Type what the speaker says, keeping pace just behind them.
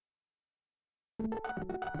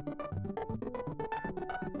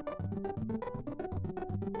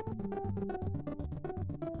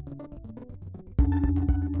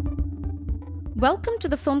Welcome to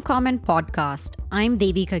the Film Comment podcast. I'm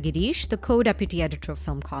Devika Girish, the co-deputy editor of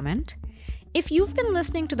Film Comment. If you've been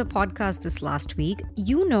listening to the podcast this last week,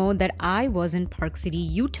 you know that I was in Park City,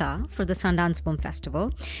 Utah for the Sundance Film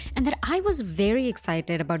Festival, and that I was very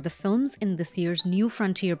excited about the films in this year's New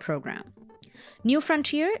Frontier program. New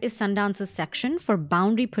Frontier is Sundance's section for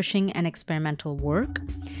boundary-pushing and experimental work.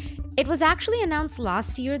 It was actually announced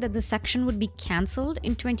last year that the section would be cancelled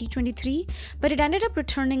in 2023, but it ended up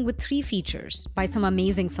returning with 3 features by some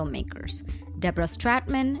amazing filmmakers: Deborah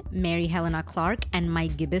Stratman, Mary Helena Clark, and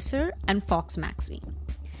Mike Gibisser, and Fox Maxey.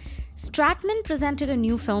 Stratman presented a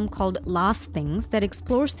new film called Last Things that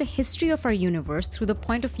explores the history of our universe through the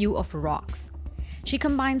point of view of rocks. She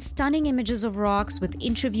combines stunning images of rocks with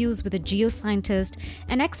interviews with a geoscientist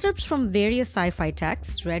and excerpts from various sci-fi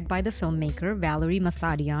texts read by the filmmaker Valerie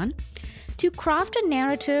Masadian to craft a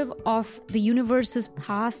narrative of the universe's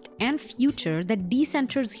past and future that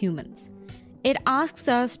decenters humans. It asks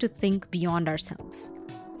us to think beyond ourselves.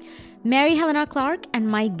 Mary Helena Clark and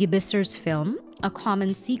Mike Gibisser's film, A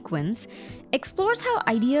Common Sequence, explores how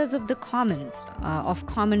ideas of the commons, of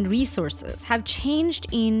common resources, have changed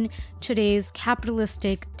in today's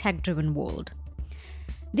capitalistic, tech-driven world.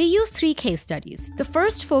 They use 3 case studies. The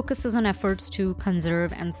first focuses on efforts to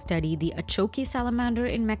conserve and study the Achoque salamander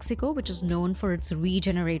in Mexico, which is known for its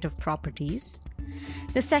regenerative properties.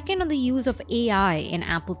 The second on the use of AI in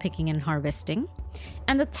apple picking and harvesting.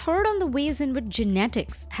 And the third on the ways in which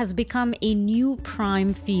genetics has become a new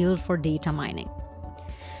prime field for data mining.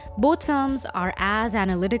 Both films are as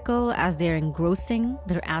analytical as they're engrossing,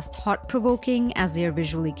 they're as thought-provoking as they're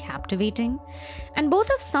visually captivating, and both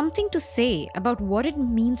have something to say about what it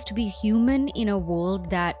means to be human in a world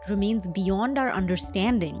that remains beyond our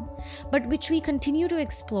understanding, but which we continue to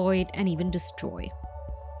exploit and even destroy.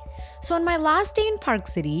 So on my last day in Park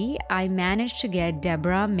City, I managed to get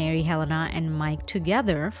Deborah, Mary Helena, and Mike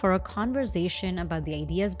together for a conversation about the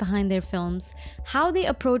ideas behind their films, how they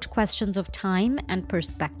approach questions of time and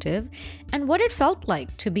perspective, and what it felt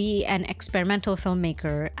like to be an experimental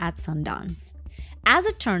filmmaker at Sundance. As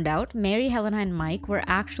it turned out, Mary Helena and Mike were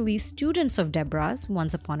actually students of Deborah's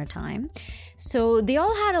once upon a time, so they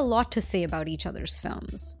all had a lot to say about each other's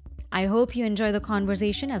films. I hope you enjoy the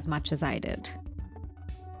conversation as much as I did.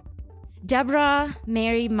 Deborah,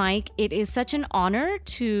 Mary, Mike, it is such an honor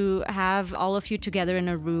to have all of you together in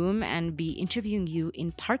a room and be interviewing you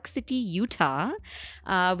in Park City, Utah.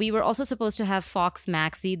 We were also supposed to have Fox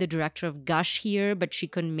Maxey, the director of Gush, here, but she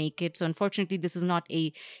couldn't make it. So unfortunately, this is not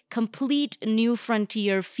a complete New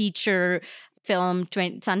Frontier feature film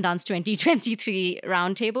Sundance 2023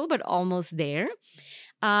 roundtable, but almost there.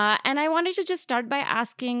 And I wanted to just start by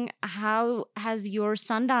asking, how has your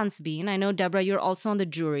Sundance been? I know, Deborah, you're also on the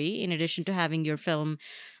jury, in addition to having your film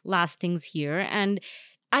Last Things here. And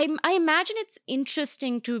I imagine it's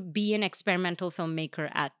interesting to be an experimental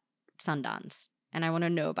filmmaker at Sundance. And I want to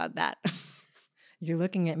know about that. You're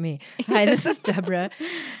looking at me. Hi, this is Deborah.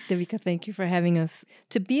 Devika, thank you for having us.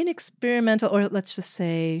 To be an experimental, or let's just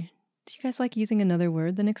say, do you guys like using another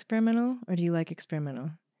word than experimental? Or do you like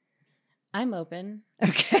experimental? I'm open.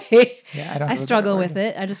 Okay. Yeah, I struggle with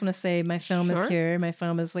it. I just want to say my film is here. My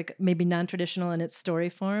film is like maybe non-traditional in its story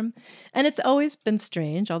form. And it's always been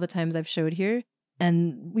strange all the times I've showed here.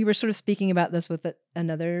 And we were sort of speaking about this with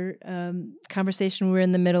another conversation we were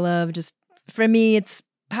in the middle of. Just for me, it's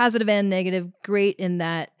positive and negative. Great in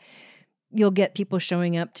that you'll get people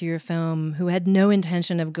showing up to your film who had no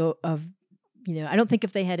intention of I don't think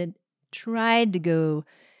if they had tried to go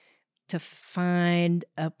to find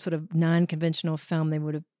a sort of non-conventional film, they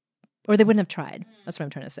wouldn't have tried. That's what I'm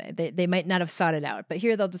trying to say. They might not have sought it out, but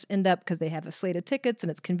here they'll just end up because they have a slate of tickets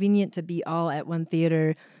and it's convenient to be all at one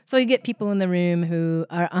theater. So you get people in the room who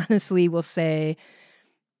are honestly will say,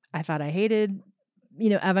 I thought I hated,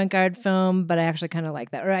 avant-garde film, but I actually kind of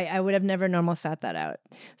like that. Or I would have never normally sought that out.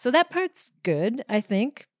 So that part's good, I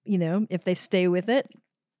think, if they stay with it.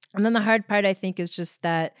 And then the hard part, I think, is just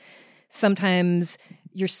that sometimes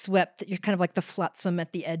you're kind of like the flotsam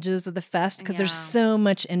at the edges of the fest because there's so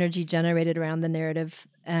much energy generated around the narrative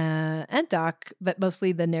and doc, but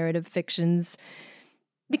mostly the narrative fictions,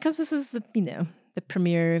 because this is the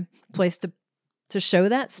premier place to show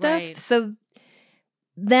that stuff. Right. So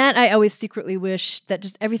that I always secretly wish that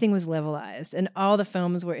just everything was levelized and all the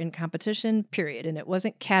films were in competition, period. And it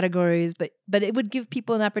wasn't categories, but it would give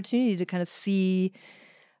people an opportunity to kind of see,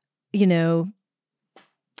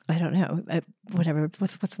 I don't know, whatever.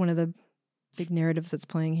 What's one of the big narratives that's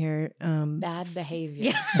playing here. Bad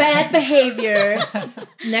behavior. Bad behavior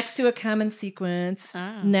next to a common sequence,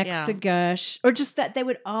 next to Gush, or just that they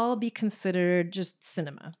would all be considered just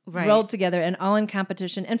cinema, rolled together and all in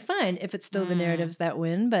competition. And fine if it's still the narratives that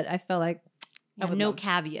win, but I felt like no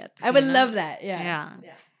caveats. I would love that. Yeah.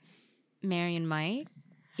 Mary and Mike.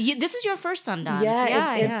 This is your first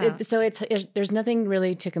Sundance. So there's nothing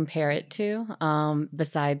really to compare it to,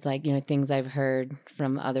 besides like, things I've heard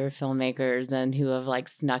from other filmmakers and who have like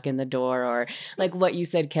snuck in the door, or like what you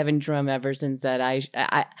said, Kevin Drum Everson said,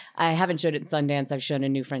 I haven't showed it in Sundance. I've shown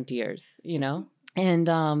in New Frontiers, and,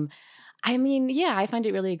 I mean, I find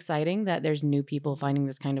it really exciting that there's new people finding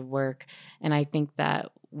this kind of work. And I think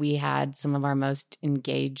that we had some of our most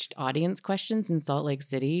engaged audience questions in Salt Lake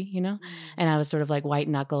City, and I was sort of like white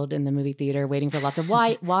knuckled in the movie theater waiting for lots of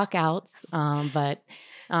walkouts. But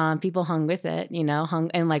people hung with it,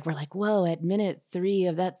 and like, we're like, whoa, at minute 3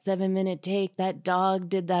 of that 7-minute take, that dog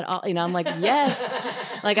did that all, I'm like,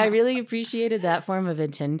 yes, like I really appreciated that form of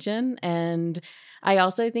attention. And I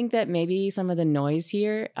also think that maybe some of the noise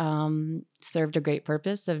here served a great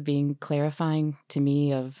purpose of being clarifying to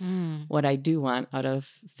me of what I do want out of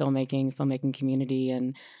filmmaking community,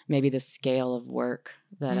 and maybe the scale of work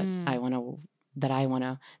that I want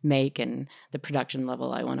to make and the production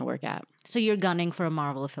level I want to work at. So you're gunning for a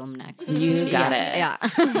Marvel film next. You got it. Yeah.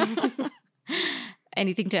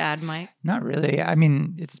 Anything to add, Mike? Not really. I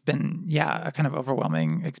mean, it's been, a kind of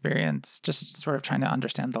overwhelming experience, just sort of trying to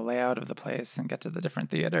understand the layout of the place and get to the different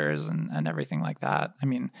theaters and everything like that. I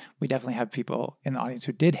mean, we definitely have people in the audience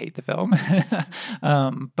who did hate the film.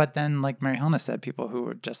 But then, like Mary Helena said, people who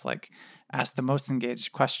were just like asked the most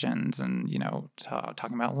engaged questions and,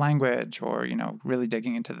 talking about language or, really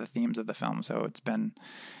digging into the themes of the film. So it's been,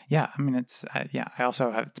 I mean, I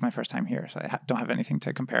also have, it's my first time here, so I don't have anything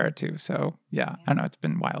to compare it to. So I don't know, it's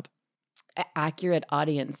been wild. Accurate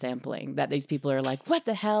audience sampling, that these people are like, what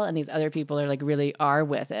the hell? And these other people are like, really are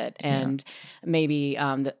with it. And maybe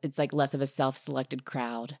it's like less of a self-selected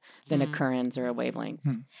crowd than a Currens or a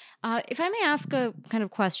Wavelengths. If I may ask a kind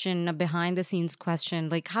of question, a behind the scenes question,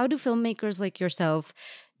 like how do filmmakers like yourself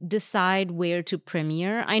decide where to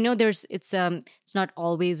premiere? I know it's not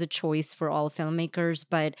always a choice for all filmmakers,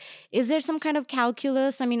 but is there some kind of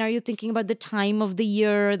calculus? I mean, are you thinking about the time of the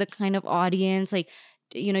year, the kind of audience, like,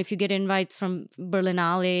 if you get invites from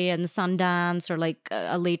Berlinale and Sundance or like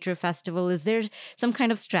a later festival, is there some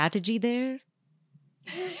kind of strategy there?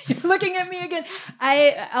 You're looking at me again.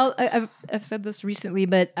 I've said this recently,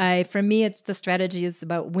 but for me, it's the strategy is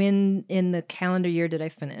about when in the calendar year did I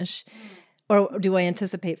finish, or do I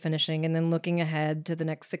anticipate finishing, and then looking ahead to the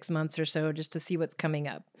next 6 months or so just to see what's coming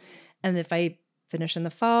up. And if I finish in the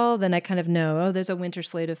fall, then I kind of know, there's a winter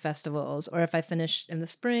slate of festivals. Or if I finish in the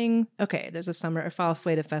spring, okay, there's a summer or fall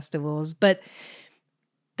slate of festivals. But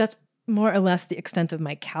that's more or less the extent of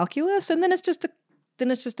my calculus. And then it's just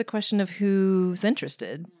a question of who's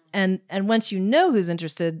interested. And once you know who's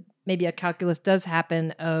interested, maybe a calculus does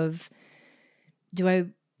happen of,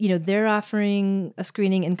 they're offering a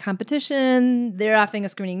screening in competition, they're offering a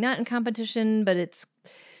screening not in competition, but it's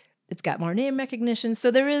got more name recognition.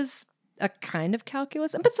 So there is a kind of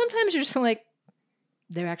calculus, but sometimes you're just like,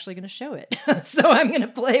 they're actually going to show it. So I'm going to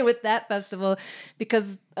play with that festival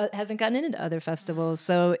because it hasn't gotten into other festivals.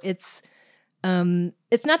 So it's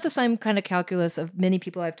not the same kind of calculus of many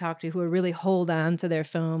people I've talked to who are really hold on to their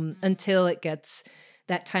film until it gets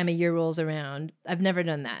that time of year rolls around. I've never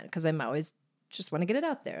done that because I'm always just want to get it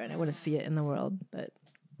out there and I want to see it in the world. But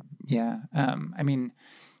I mean,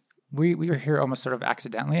 we were here almost sort of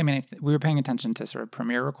accidentally. I mean, we were paying attention to sort of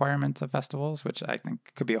premiere requirements of festivals, which I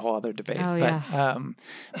think could be a whole other debate.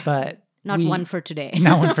 But not one for today.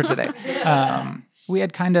 Not one for today. We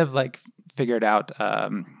had kind of like figured out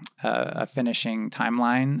a finishing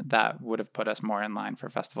timeline that would have put us more in line for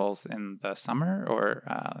festivals in the summer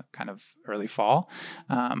or kind of early fall.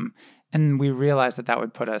 And we realized that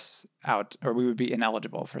would put us out, or we would be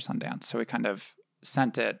ineligible for Sundance. So we kind of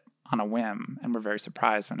sent it on a whim and were very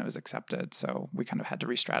surprised when it was accepted. So we kind of had to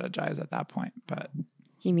re-strategize at that point. But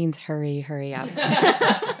he means hurry up.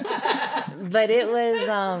 But it was,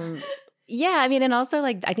 I mean, and also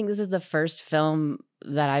like, I think this is the first film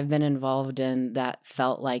that I've been involved in that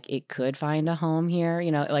felt like it could find a home here,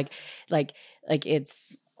 like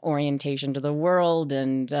its orientation to the world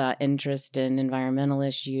and interest in environmental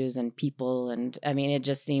issues and people. And I mean, it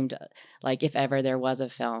just seemed like if ever there was a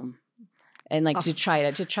film, and like to try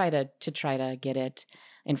to get it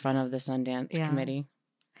in front of the Sundance committee.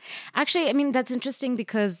 Actually, I mean, that's interesting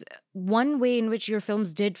because one way in which your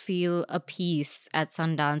films did feel a piece at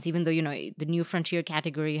Sundance, even though, the New Frontier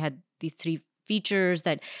category had these 3 features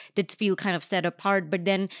that did feel kind of set apart. But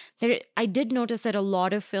then I did notice that a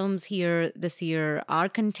lot of films here this year are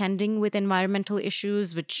contending with environmental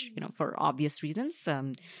issues, which, for obvious reasons.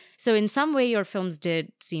 So in some way, your films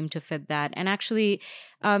did seem to fit that. And actually,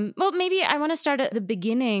 maybe I want to start at the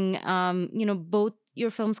beginning. Both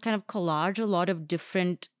your films kind of collage a lot of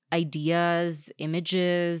different ideas,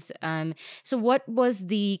 images. So what was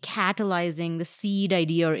the catalyzing, the seed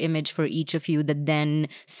idea or image for each of you that then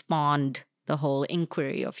spawned the whole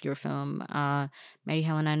inquiry of your film, Mary,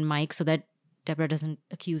 Helena, and Mike, so that Deborah doesn't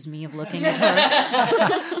accuse me of looking at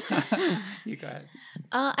her? You go ahead.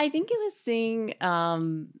 I think it was seeing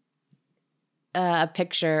a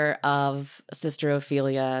picture of Sister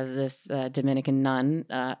Ophelia, this Dominican nun,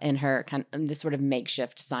 in her this sort of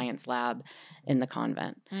makeshift science lab in the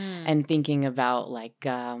convent, and thinking about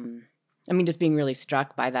just being really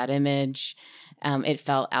struck by that image. It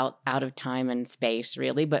felt out of time and space,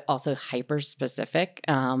 really, but also hyper specific.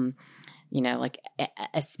 Like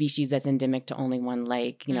a species that's endemic to only one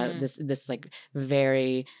lake. This like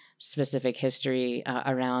very specific history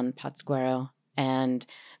around Pátzcuaro, and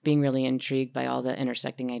being really intrigued by all the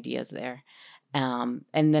intersecting ideas there. And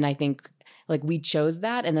then I think we chose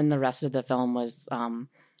that, and then the rest of the film was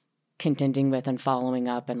contending with and following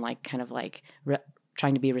up and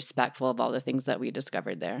trying to be respectful of all the things that we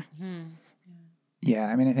discovered there. Mm-hmm. Yeah,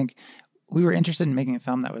 I mean, I think we were interested in making a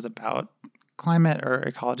film that was about climate or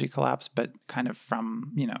ecology collapse, but kind of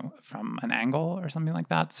from an angle or something like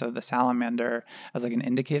that. So the salamander as an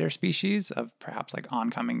indicator species of perhaps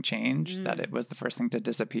oncoming change, that it was the first thing to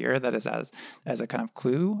disappear, that is as a kind of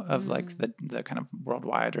clue of the kind of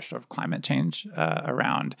worldwide or sort of climate change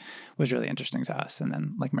around, was really interesting to us. And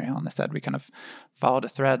then, like Mary Helena said, we kind of followed a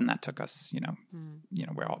thread, and that took us,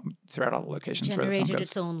 we're all throughout all the locations where the film generated goes.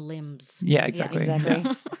 its own limbs. Yeah, exactly. Yeah,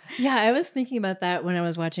 exactly. Yeah, I was thinking about that when I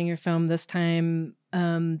was watching your film this time,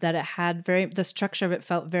 that it had the structure of it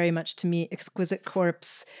felt very much to me Exquisite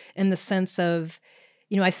Corpse, in the sense of,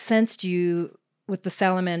 I sensed you with the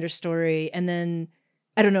salamander story, and then,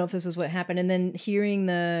 I don't know if this is what happened, and then hearing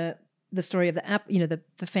the story of the apple,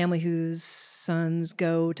 the family whose sons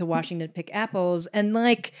go to Washington to pick apples, and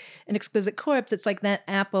like an Exquisite Corpse, it's like that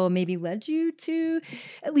apple maybe led you to,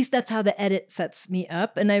 at least that's how the edit sets me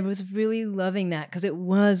up. And I was really loving that, because it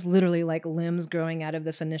was literally like limbs growing out of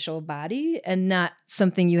this initial body, and not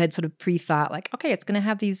something you had sort of pre-thought, okay, it's going to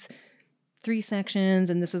have these 3 sections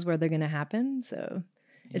and this is where they're going to happen. So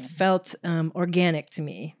it felt organic to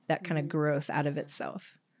me, that kind of growth out of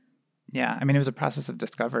itself. Yeah, I mean, it was a process of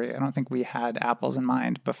discovery. I don't think we had apples in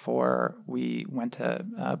mind before we went to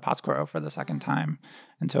Pátzcuaro for the second time.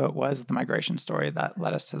 And so it was the migration story that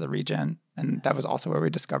led us to the region. And that was also where we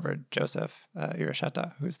discovered Joseph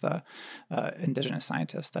Iracheta, who's the indigenous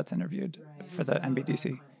scientist that's interviewed for the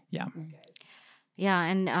NBDC. Yeah. Yeah,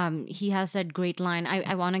 and he has that great line.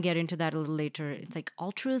 I want to get into that a little later. It's like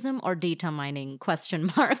altruism or data mining, ?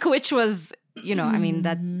 Which was,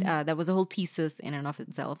 that was a whole thesis in and of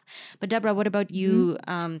itself. But Deborah, what about you?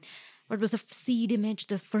 What was the seed image,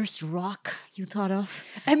 the first rock you thought of?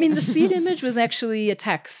 I mean, the seed image was actually a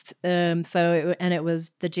text. It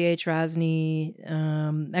was the J.H. Rosny,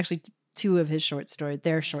 actually 2 of his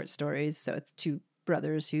their short stories. So it's 2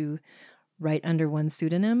 brothers who write under one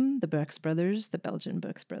pseudonym, the Bucks brothers, the Belgian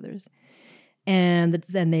Bucks brothers. And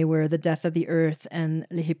then they were The Death of the Earth and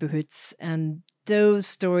Les Hypohutes. And those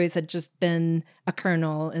stories had just been a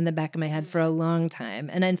kernel in the back of my head for a long time.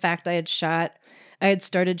 And in fact, I had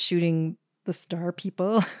started shooting the star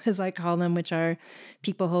people, as I call them, which are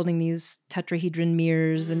people holding these tetrahedron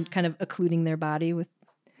mirrors and kind of occluding their body with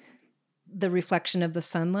the reflection of the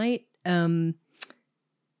sunlight.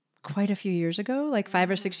 Quite a few years ago,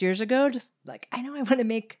 5 or 6 years ago, just I know I want to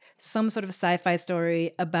make some sort of sci-fi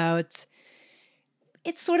story about,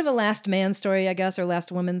 it's sort of a last man story, I guess, or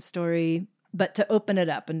last woman story, but to open it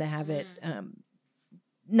up and to have it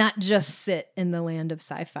not just sit in the land of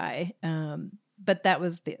sci-fi. But that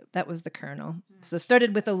was the kernel. So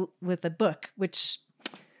started with a book, which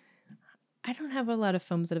I don't have a lot of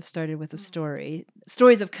films that have started with a story.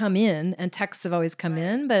 Stories have come in and texts have always come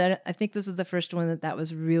in, but I think this is the first one that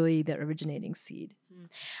was really the originating seed.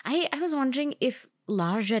 I was wondering if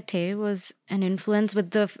La Jetée was an influence with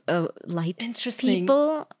the light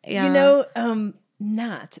people. Yeah.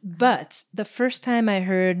 Not. But the first time I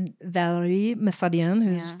heard Valérie Messadian,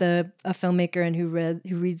 who's a filmmaker and who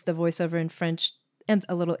reads the voiceover in French and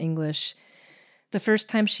a little English, the first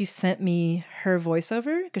time she sent me her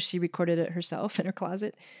voiceover, because she recorded it herself in her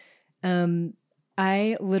closet,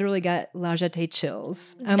 I literally got La Jetée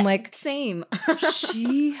chills. I'm same.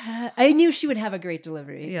 I knew she would have a great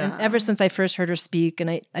delivery. Yeah. And ever since I first heard her speak, and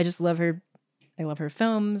I just love her I love her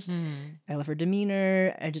films. I love her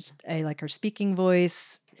demeanor. I like her speaking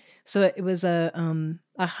voice. So it was a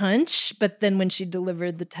hunch, but then when she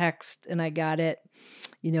delivered the text and I got it,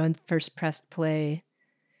 in first pressed play,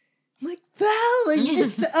 I'm like, Val,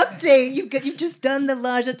 it's the update. You've just done the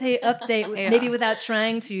La Jetée update, maybe without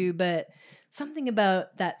trying to, but something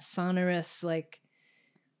about that sonorous, like,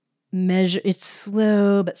 measure. It's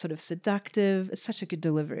slow but sort of seductive. It's such a good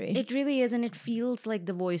delivery. It really is, and it feels like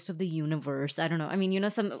the voice of the universe. I don't know. I mean, a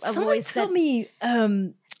Someone voice tell me,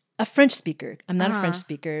 a French speaker, I'm not a French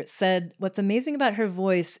speaker, said what's amazing about her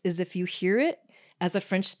voice is if you hear it as a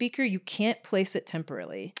French speaker, you can't place it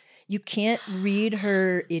temporally. You can't read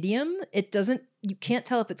her idiom. You can't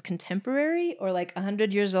tell if it's contemporary or like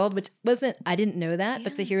 100 years old, which I didn't know that,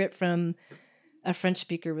 but to hear it from a French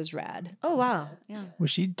speaker was rad. Oh, wow. Yeah. Was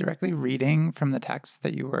she directly reading from the text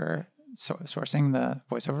that you were sourcing the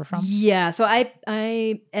voiceover from? Yeah. So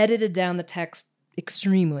I edited down the text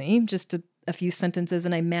extremely, just a few sentences,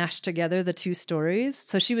 and I mashed together the two stories.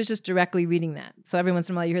 So she was just directly reading that. So every once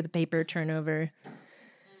in a while you hear the paper turn over.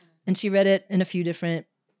 And she read it in a few different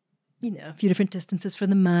distances for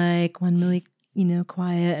the mic, one really,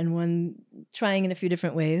 quiet, and one trying in a few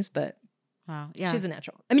different ways. But wow, yeah, she's a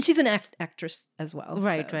natural. I mean, she's an actress as well.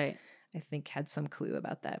 Right, so right. I think had some clue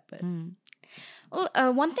about that. But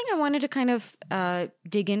Well, one thing I wanted to kind of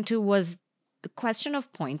dig into was the question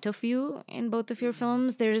of point of view in both of your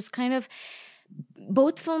films. There's kind of,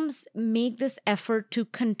 both films make this effort to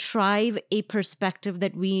contrive a perspective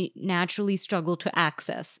that we naturally struggle to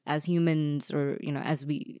access as humans, or, as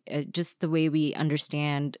we, just the way we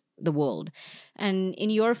understand the world. And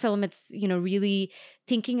in your film, it's, really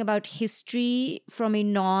thinking about history from a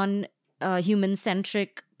non-human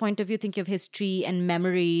centric point of view, thinking of history and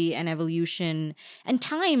memory and evolution and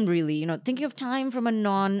time, really, thinking of time from a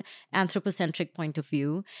non-anthropocentric point of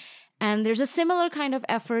view. And there's a similar kind of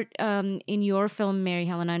effort in your film, Mary,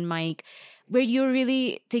 Helena, and Mike, where you're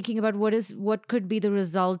really thinking about what could be the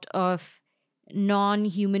result of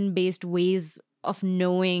non-human based ways of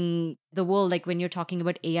knowing the world, like when you're talking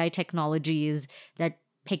about AI technologies that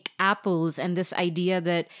pick apples, and this idea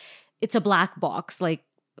that it's a black box, like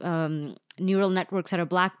neural networks are a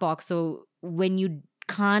black box. So when you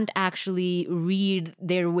can't actually read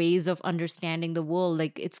their ways of understanding the world,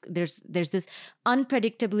 like there's this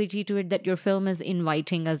unpredictability to it that your film is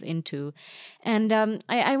inviting us into. And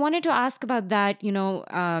I wanted to ask about that,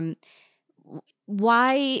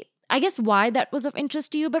 why that was of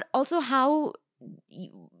interest to you, but also how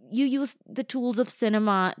you use the tools of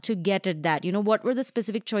cinema to get at that. What were the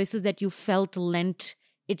specific choices that you felt lent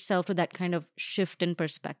itself to that kind of shift in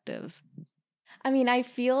perspective? I mean, I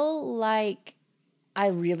feel like I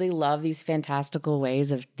really love these fantastical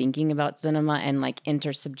ways of thinking about cinema and like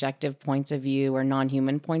intersubjective points of view or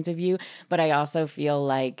non-human points of view. But I also feel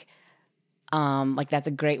like that's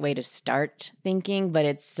a great way to start thinking, but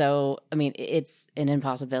it's an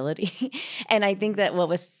impossibility. And I think that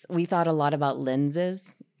we thought a lot about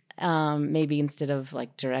lenses, maybe instead of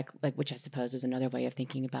like direct, like, which I suppose is another way of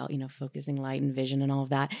thinking about, focusing light and vision and all of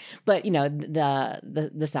that. But,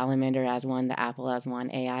 the salamander as one, the apple as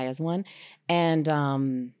one, AI as one.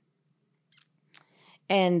 And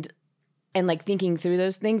like thinking through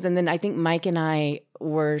those things. And then I think Mike and I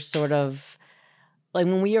were sort of, like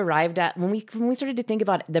when we started to think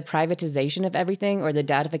about the privatization of everything or the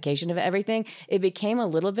datification of everything, it became a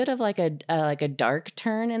little bit of like a dark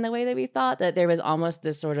turn in the way that we thought, that there was almost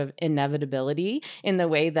this sort of inevitability in the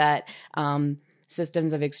way that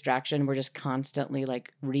systems of extraction were just constantly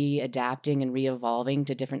like readapting and re-evolving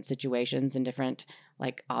to different situations and different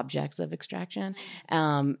like objects of extraction.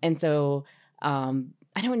 And so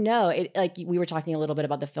I don't know. Like we were talking a little bit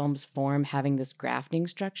about the film's form having this grafting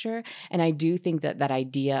structure, and I do think that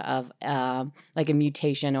idea of like a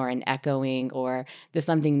mutation or an echoing or there's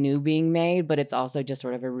something new being made, but it's also just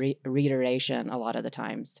sort of a reiteration a lot of the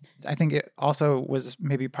times. I think it also was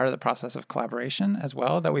maybe part of the process of collaboration as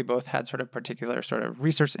well, that we both had sort of particular sort of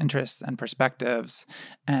research interests and perspectives,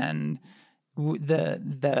 and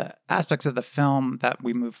the aspects of the film that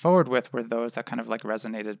we moved forward with were those that kind of like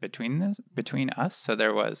resonated between us. So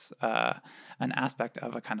there was an aspect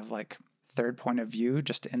of a kind of like third point of view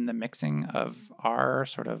just in the mixing of our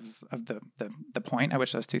sort of the point at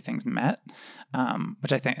which those two things met,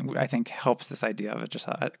 which I think helps this idea of it just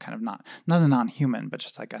a kind of not a non-human, but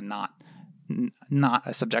just like a not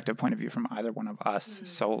a subjective point of view from either one of us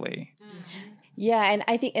solely. Yeah, and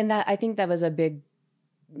I think that was a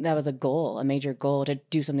major goal, to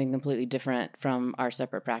do something completely different from our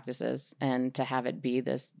separate practices and to have it be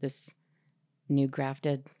this new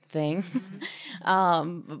grafted thing.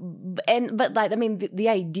 But like, I mean, the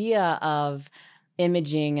idea of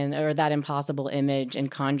imaging or that impossible image and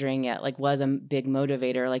conjuring it like was a big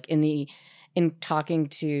motivator. Like in talking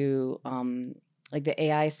to like the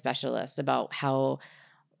AI specialists about how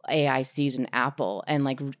AI sees an apple, and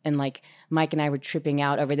like Mike and I were tripping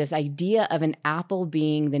out over this idea of an apple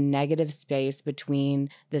being the negative space between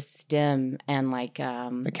the stem and like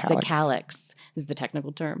the calyx is the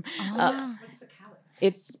technical term. What's the calyx?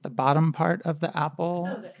 It's the bottom part of the apple.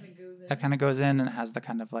 Oh, that kind of goes in. That kind of goes in and has the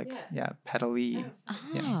kind of like petally.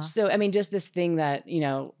 Yeah. So I mean, just this thing that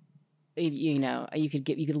you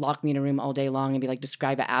could lock me in a room all day long and be like,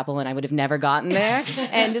 describe an apple, and I would have never gotten there.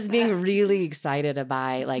 And just being really excited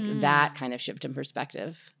by like that kind of shift in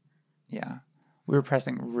perspective. Yeah. We were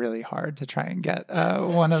pressing really hard to try and get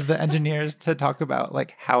one of the engineers to talk about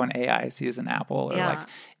like how an AI sees an apple, or like,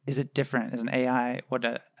 is it different? Is an AI what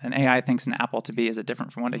an AI thinks an apple to be? Is it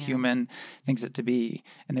different from what a human thinks it to be?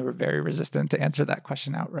 And they were very resistant to answer that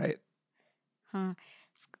question outright.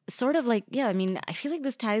 Sort of like, I mean, I feel like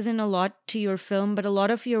this ties in a lot to your film, but a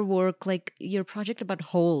lot of your work, like your project about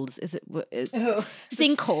holes,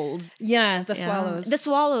 sinkholes? Yeah, the swallows. The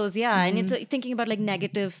swallows, and it's thinking about like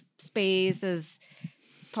negative space as,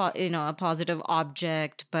 a positive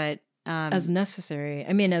object, but as necessary.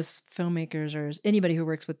 I mean, as filmmakers or as anybody who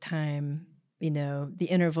works with time, the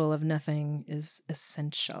interval of nothing is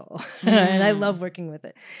essential, and I love working with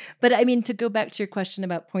it. But I mean, to go back to your question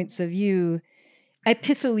about points of view, I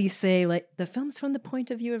pithily say like the film's from the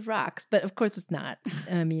point of view of rocks, but of course it's not.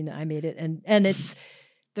 I mean, I made it, and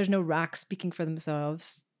there's no rocks speaking for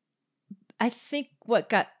themselves. I think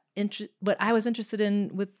what I was interested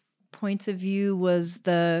in with points of view was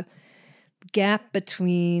the gap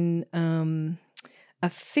between a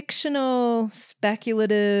fictional,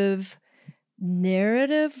 speculative,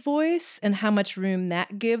 narrative voice and how much room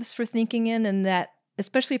that gives for thinking in, and that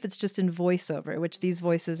especially if it's just in voiceover, which these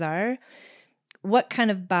voices are. What kind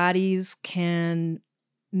of bodies can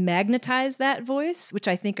magnetize that voice, which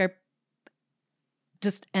I think are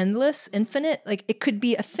just endless, infinite. Like it could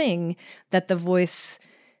be a thing that the voice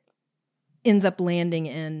ends up landing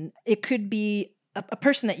in. It could be a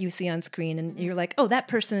person that you see on screen and you're like, oh, that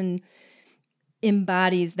person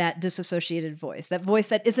embodies that disassociated voice, that voice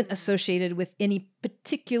that isn't associated with any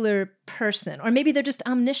particular person. Or maybe they're just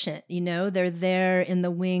omniscient, they're there in the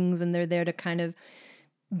wings and they're there to kind of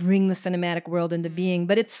bring the cinematic world into being,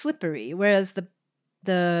 but it's slippery. Whereas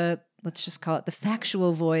the let's just call it the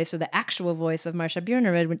factual voice or the actual voice of Marsha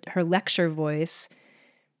Bjornerud, her lecture voice,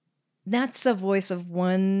 that's a voice of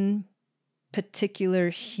one particular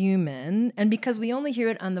human. And because we only hear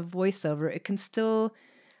it on the voiceover, it can still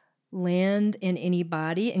land in any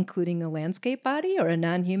body, including a landscape body or a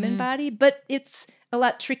non-human body, but it's a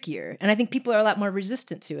lot trickier. And I think people are a lot more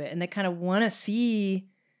resistant to it, and they kind of want to see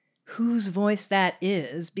whose voice that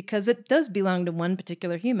is, because it does belong to one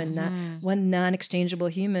particular human, not one non-exchangeable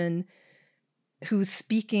human who's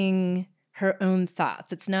speaking her own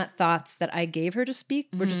thoughts. It's not thoughts that I gave her to speak.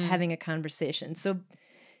 We're just having a conversation. So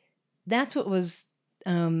that's what was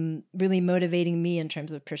really motivating me in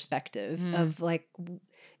terms of perspective of like,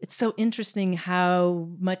 it's so interesting how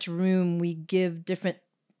much room we give different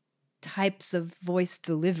types of voice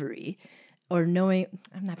delivery, or knowing,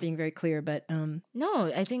 I'm not being very clear, but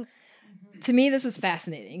no, I think to me this is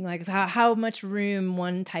fascinating, like how much room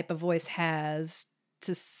one type of voice has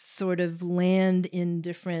to sort of land in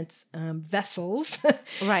different vessels,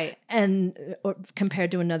 right, or compared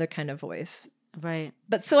to another kind of voice, right.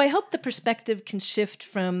 But so I hope the perspective can shift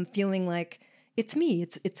from feeling like it's me,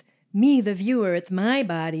 it's me, the viewer, it's my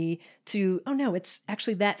body, to, oh no, it's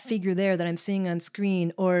actually that figure there that I'm seeing on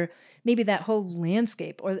screen, or maybe that whole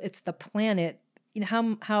landscape, or it's the planet.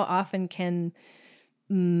 How often can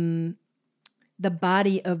the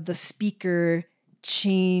body of the speaker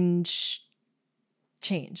change?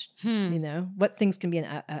 What things can be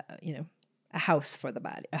a house for the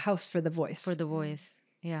body, a house for the voice. For the voice,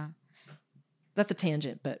 yeah. That's a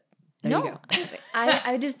tangent, but there you go.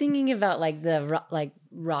 I was just thinking about like the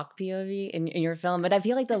rock POV in your film, but I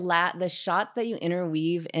feel like the shots that you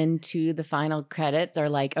interweave into the final credits are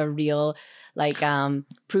like a real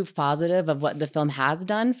proof positive of what the film has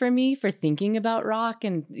done for me for thinking about rock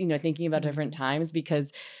and thinking about different times,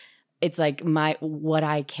 because it's like what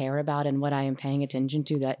I care about and what I am paying attention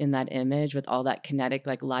to that in that image, with all that kinetic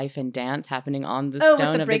like life and dance happening on the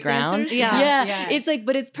stone of the ground. Yeah. It's like,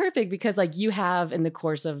 but it's perfect because like you have in the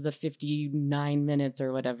course of the 59 minutes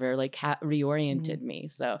or whatever, like reoriented me.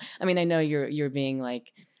 So, I mean, I know you're being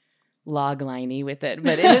like log-liney with it,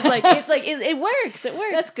 but it is like, it works. It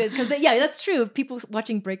works. That's good. Because that's true. People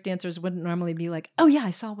watching breakdancers wouldn't normally be like, oh yeah, I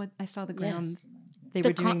saw the ground. Yes. They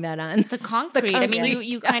were doing that on the concrete. I mean,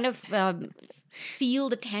 you kind of feel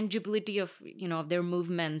the tangibility of, of their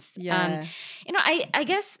movements. Yeah. I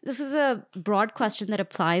guess this is a broad question that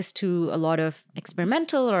applies to a lot of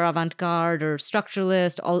experimental or avant-garde or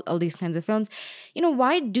structuralist, all these kinds of films.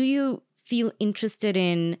 Why do you feel interested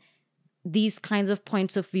in these kinds of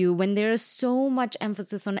points of view when there is so much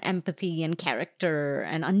emphasis on empathy and character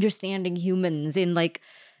and understanding humans in like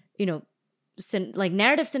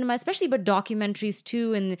narrative cinema especially, but documentaries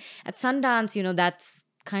too, and at Sundance that's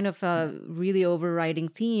kind of a really overriding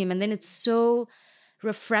theme. And then it's so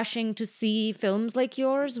refreshing to see films like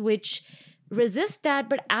yours which resist that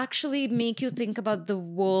but actually make you think about the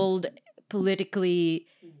world politically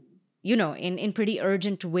in pretty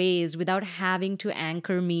urgent ways without having to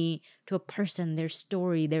anchor me to a person, their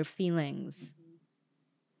story, their feelings.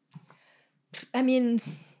 I mean,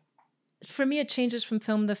 for me, it changes from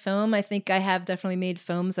film to film. I think I have definitely made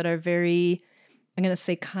films that are very, I'm going to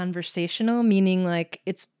say conversational, meaning like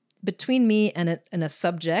it's between me and a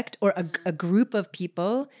subject or a group of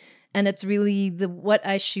people. And it's really what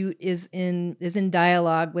I shoot is in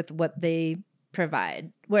dialogue with what they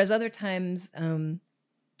provide. Whereas other times,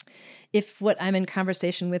 if what I'm in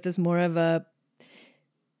conversation with is more of a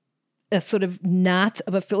sort of not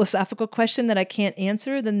of a philosophical question that I can't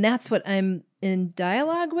answer, then that's what I'm in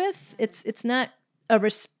dialogue with. It's not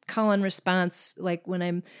a call and response like when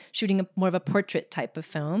I'm shooting more of a portrait type of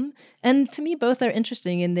film. And to me, both are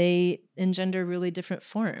interesting and they engender really different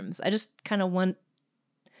forms. I just kind of want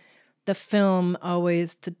the film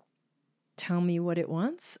always to tell me what it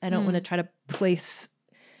wants. I don't want to try to place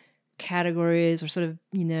categories or sort of,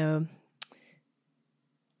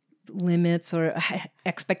 limits or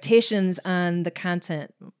expectations on the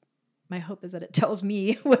content. My hope is that it tells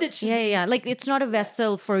me what it should be. Yeah. Like it's not a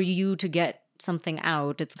vessel for you to get something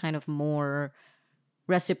out. It's kind of more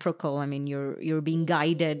reciprocal. I mean, you're being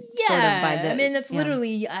guided sort of by the... I mean, it's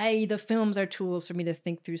literally, the films are tools for me to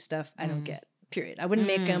think through stuff I don't get, period. I wouldn't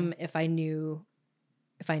make them if I knew.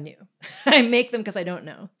 I make them because I don't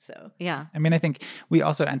know. So yeah. I mean, I think we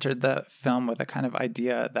also entered the film with a kind of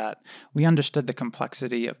idea that we understood the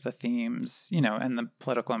complexity of the themes, and the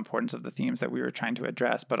political importance of the themes that we were trying to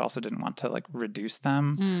address, but also didn't want to like reduce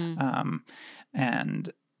them.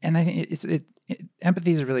 And I think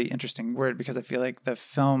empathy is a really interesting word because I feel like the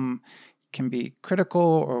film can be critical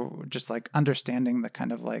or just like understanding the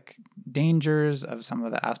kind of like dangers of some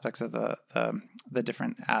of the aspects of the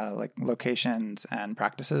different like locations and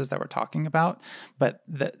practices that we're talking about. But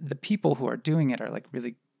the people who are doing it are like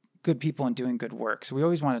really good people and doing good work. So we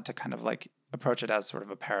always wanted to kind of like approach it as sort of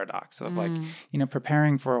a paradox of like,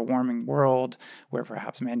 preparing for a warming world where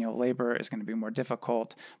perhaps manual labor is going to be more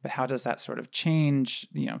difficult, but how does that sort of change,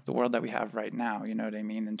 the world that we have right now, you know what I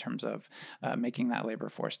mean, in terms of making that labor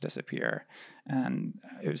force disappear. And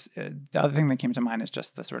it was the other thing that came to mind is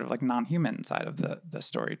just the sort of like non-human side of the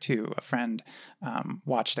story too. A friend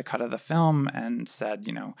watched a cut of the film and said,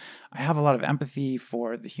 I have a lot of empathy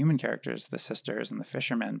for the human characters, the sisters and the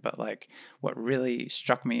fishermen, but like what really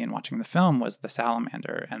struck me in watching the film was the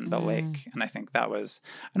salamander and the lake. And I think that was,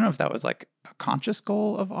 I don't know if that was like a conscious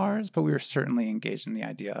goal of ours, but we were certainly engaged in the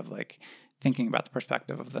idea of like thinking about the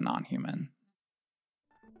perspective of the non-human.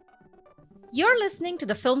 You're listening to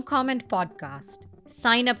the Film Comment Podcast.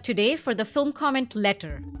 Sign up today for the Film Comment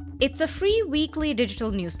Letter. It's a free weekly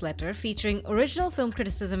digital newsletter featuring original film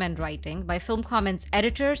criticism and writing by Film Comment's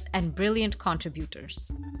editors and brilliant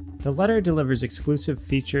contributors. The letter delivers exclusive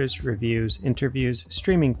features, reviews, interviews,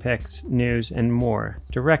 streaming picks, news, and more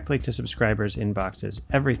directly to subscribers' inboxes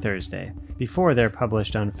every Thursday before they're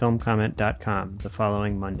published on filmcomment.com the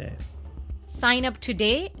following Monday. Sign up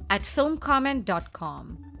today at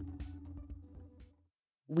filmcomment.com.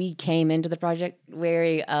 We came into the project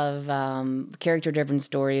wary of character-driven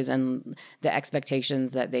stories and the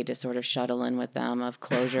expectations that they just sort of shuttle in with them of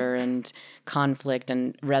closure and conflict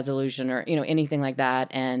and resolution or, anything like that.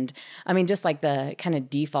 And I mean, just like the kind of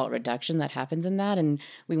default reduction that happens in that. And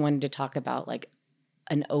we wanted to talk about like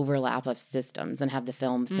an overlap of systems and have the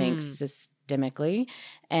film think systemically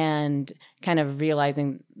and kind of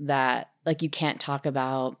realizing that like you can't talk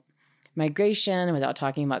about migration without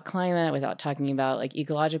talking about climate, without talking about like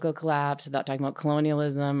ecological collapse, without talking about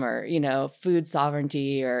colonialism or, food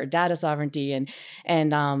sovereignty or data sovereignty.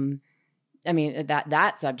 And I mean,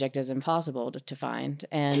 that subject is impossible to find.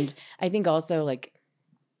 And I think also like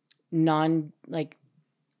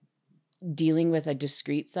dealing with a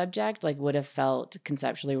discrete subject like would have felt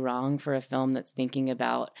conceptually wrong for a film that's thinking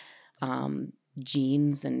about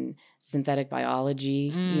genes and synthetic biology,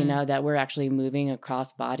 that we're actually moving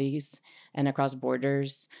across bodies and across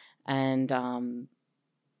borders. And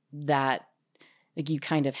that like you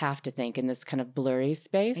kind of have to think in this kind of blurry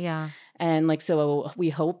space. Yeah. And like, so we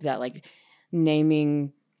hope that like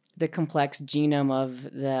naming the complex genome of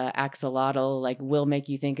the axolotl like will make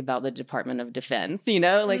you think about the Department of Defense, you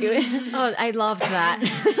know, like Oh, I loved that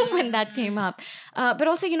when that came up. But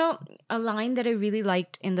also, you know, a line that I really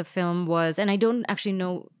liked in the film was, and I don't actually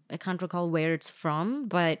know, I can't recall where it's from,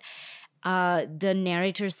 but the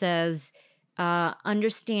narrator says,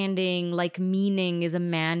 understanding like meaning is a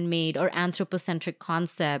man-made or anthropocentric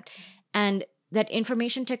concept, and that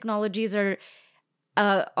information technologies are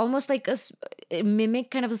almost like a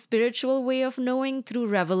mimic kind of a spiritual way of knowing through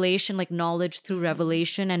revelation, like knowledge through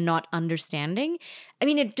revelation and not understanding. I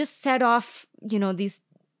mean, it just set off, you know, these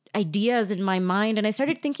ideas in my mind, and I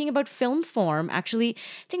started thinking about film form. Actually, I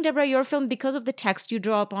think, Deborah, your film, because of the text you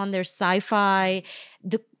draw upon, there's sci-fi,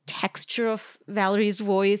 the texture of Valerie's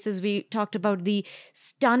voice, as we talked about, the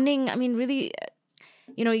stunning, I mean, really,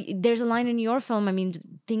 you know, there's a line in your film, I mean,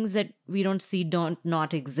 things that we don't see don't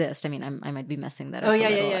not exist. I mean, I might be messing that up. Oh,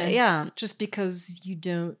 yeah. Just because you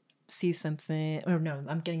don't see something, or no,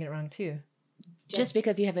 I'm getting it wrong too. Just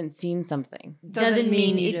because you haven't seen something doesn't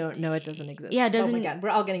mean you don't know it doesn't exist. Yeah, doesn't. Oh my God, we're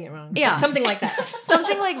all getting it wrong. Yeah, something like that.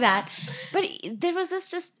 Something like that. But there was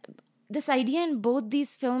this idea in both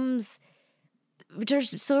these films, which are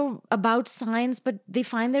so about science, but they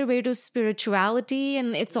find their way to spirituality.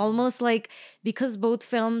 And it's almost like, because both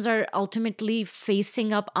films are ultimately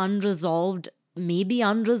facing up unresolved, maybe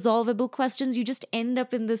unresolvable questions, you just end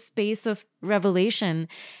up in this space of revelation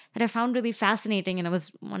that I found really fascinating. And I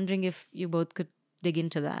was wondering if you both could dig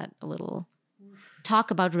into that a little.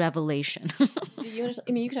 Talk about revelation. Do you want to,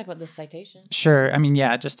 I mean, you could talk about this citation. Sure. I mean,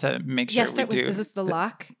 yeah, just to make sure we do. Is this the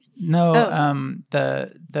lock? No,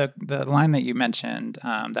 the line that you mentioned,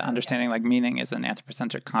 that understanding like meaning is an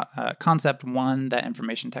anthropocentric concept, one that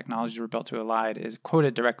information technologies were built to elide, is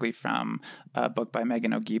quoted directly from a book by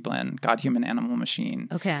Megan O'Geeblin, God, Human, Animal, Machine.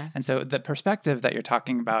 Okay. And so the perspective that you're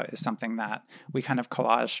talking about is something that we kind of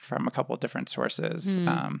collaged from a couple of different sources.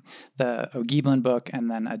 The O'Geeblin book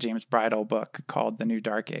and then a James Bridle book called The New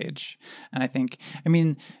Dark Age. And I think, I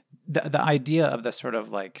mean, the idea of the sort of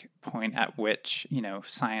like point at which, you know,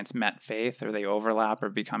 science met faith, or they overlap or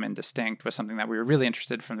become indistinct, was something that we were really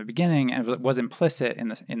interested from the beginning, and was implicit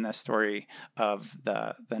in the story of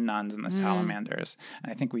the nuns and the salamanders.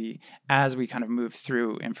 And I think as we kind of moved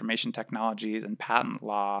through information technologies and patent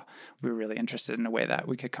law, we were really interested in a way that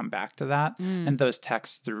we could come back to that. And those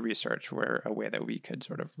texts through research were a way that we could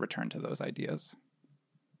sort of return to those ideas.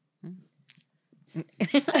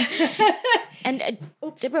 And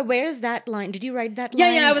Deborah, where is that line? Did you write that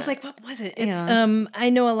line? Yeah. I was like, what was it? It's I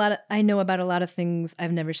know about a lot of things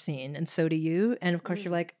I've never seen, and so do you. And of course,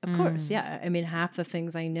 you're like, of course, yeah. I mean, half the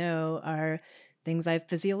things I know are things I've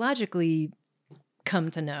physiologically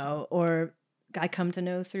come to know, or I come to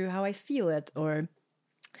know through how I feel it, or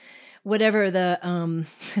whatever the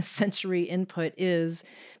sensory input is,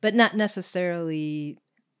 but not necessarily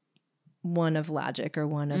one of logic or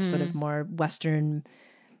one of sort of more Western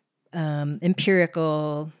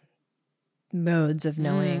empirical modes of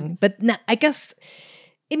knowing. But not, I guess,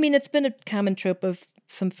 I mean, it's been a common trope of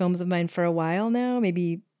some films of mine for a while now,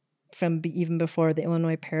 maybe from even before the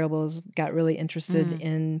Illinois Parables got really interested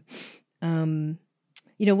in, you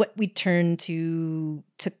know, what we turn to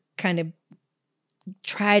kind of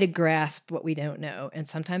try to grasp what we don't know. And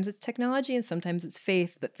sometimes it's technology and sometimes it's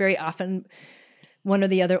faith, but very often one or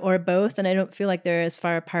the other or both. And I don't feel like they're as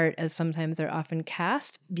far apart as sometimes they're often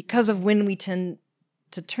cast, because of when we tend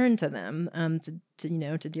to turn to them to you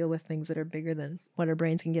know, to deal with things that are bigger than what our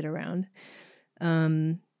brains can get around.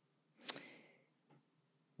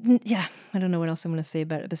 Yeah, I don't know what else I'm going to say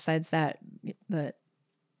about it besides that. But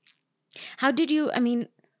how did you? I mean,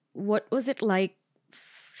 what was it like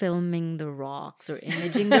filming the rocks or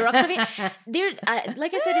imaging the rocks? I mean, they're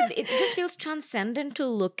like I said, it just feels transcendent to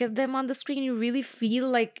look at them on the screen. You really feel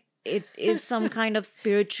like it is some kind of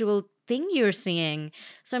spiritual thing you're seeing.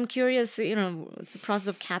 So I'm curious, you know, it's the process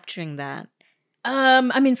of capturing that.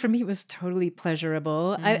 I mean, for me, it was totally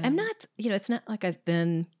pleasurable. I'm not, you know, it's not like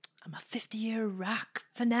I'm a 50-year rock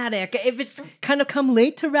fanatic. If it's kind of come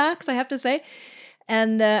late to rocks, I have to say.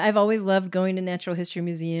 And I've always loved going to natural history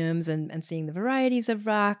museums and seeing the varieties of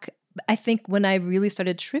rock. I think when I really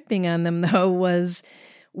started tripping on them, though, was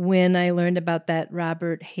when I learned about that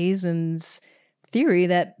Robert Hazen's theory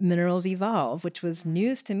that minerals evolve, which was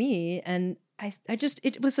news to me. And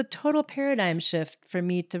it was a total paradigm shift for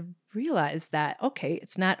me to realize that, okay,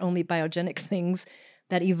 it's not only biogenic things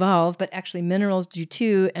that evolve, but actually minerals do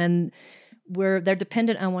too. And they're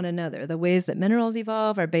dependent on one another. The ways that minerals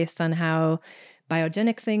evolve are based on how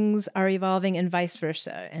biogenic things are evolving, and vice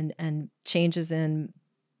versa, and changes in,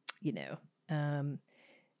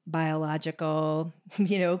 biological,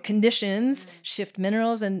 conditions shift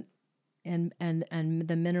minerals, and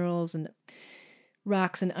the minerals and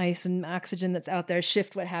rocks and ice and oxygen that's out there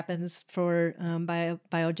shift what happens for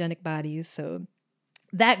biogenic bodies. So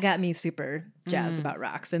that got me super jazzed about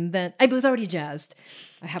rocks. And then I was already jazzed.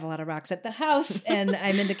 I have a lot of rocks at the house, and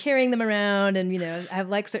I'm into carrying them around, and I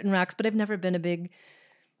like certain rocks, but I've never been a big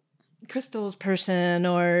crystals person,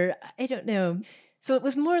 or I don't know. So it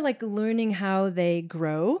was more like learning how they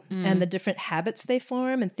grow and the different habits they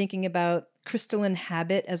form, and thinking about crystalline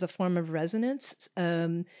habit as a form of resonance.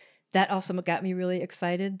 That also got me really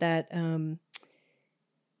excited, that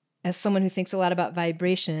as someone who thinks a lot about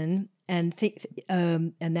vibration, and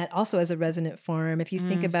that also as a resonant form, if you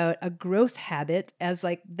think about a growth habit as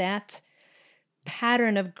like that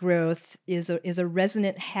pattern of growth is a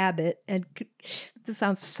resonant habit, and this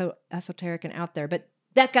sounds so esoteric and out there, but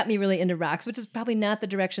that got me really into rocks, which is probably not the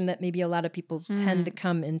direction that maybe a lot of people tend to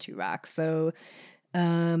come into rocks. So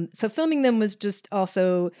filming them was just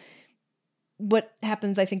also what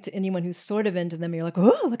happens, I think, to anyone who's sort of into them. You're like,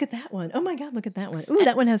 oh, look at that one. Oh my God, look at that one. Ooh,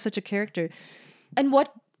 that one has such a character. And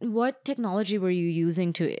what technology were you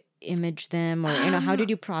using to image them, or how did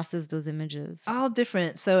you process those images? All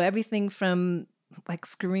different. So everything from like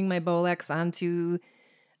screwing my Bolex onto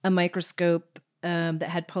a microscope that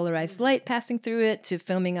had polarized light passing through it, to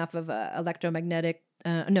filming off of a electromagnetic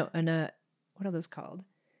what are those called?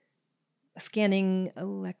 A scanning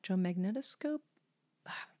electromagnetoscope.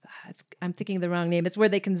 I'm thinking of the wrong name. It's where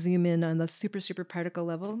they can zoom in on the super, super particle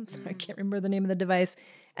level. I can't remember the name of the device.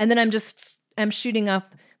 And then I'm shooting off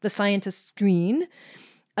the scientist's screen.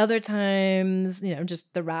 Other times,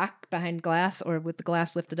 just the rock behind glass, or with the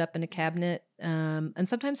glass lifted up in a cabinet. And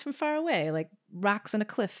sometimes from far away, like rocks in a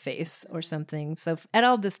cliff face or something. So at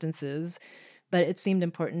all distances, but it seemed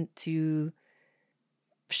important to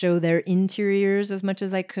show their interiors as much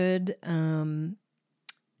as I could. And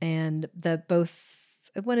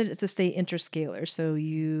I wanted it to stay interscalar. So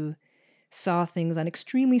you saw things on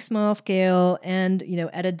extremely small scale and,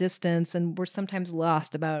 at a distance, and were sometimes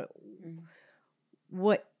lost about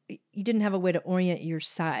what you didn't have a way to orient your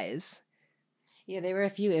size. Yeah, there were a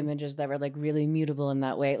few images that were like really mutable in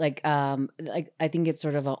that way. Like I think it's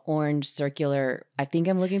sort of an orange circular. I think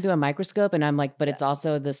I'm looking through a microscope, and I'm like, but it's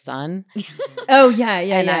also the sun. Oh yeah.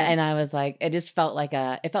 And I was like, it just felt like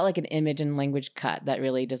an image and language cut that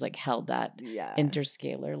really just like held that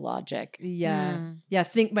interscalar logic. Yeah.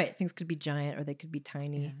 Things could be giant or they could be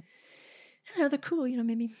tiny. Yeah. I don't know, they're cool,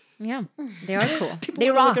 maybe. Yeah, they are cool. They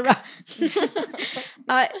rock.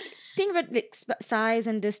 Think about like size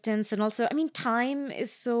and distance, and also, time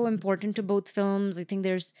is so important to both films. I think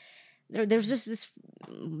there's just this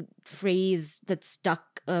phrase that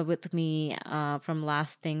stuck with me from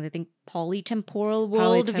Last Things. I think polytemporal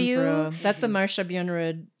worldview. That's a Marsha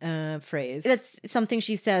Bjornrud phrase. That's something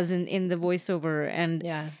she says in the voiceover, and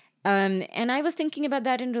and I was thinking about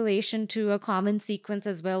that in relation to a common sequence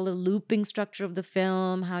as well, the looping structure of the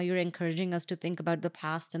film, how you're encouraging us to think about the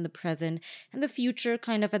past and the present and the future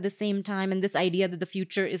kind of at the same time, and this idea that the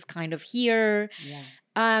future is kind of here. Yeah.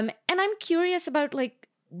 And I'm curious about like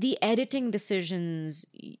the editing decisions,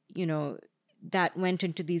 that went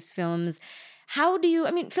into these films. How do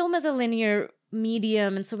you, film is a linear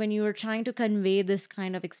medium, and so when you were trying to convey this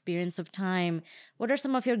kind of experience of time, what are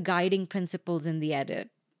some of your guiding principles in the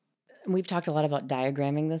edit? We've talked a lot about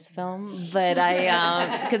diagramming this film, but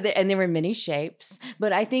there were many shapes.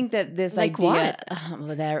 But I think that this like idea,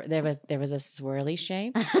 there was a swirly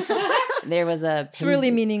shape. There was a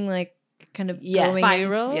swirly meaning like kind of going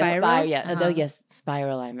spiral. Spiral.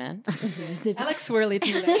 I meant. I like swirly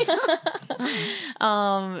too.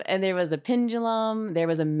 And there was a pendulum. There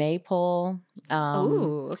was a maypole.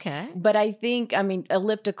 Okay. But I think,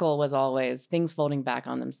 elliptical was always things folding back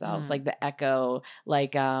on themselves, like the echo,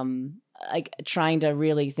 like trying to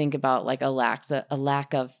really think about like a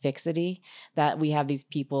lack of fixity, that we have these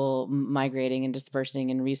people migrating and dispersing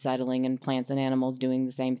and resettling, and plants and animals doing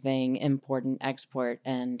the same thing, import and export,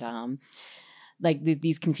 and like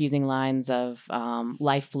these confusing lines of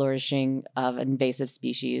life flourishing of invasive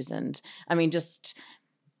species, and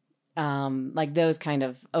like those kind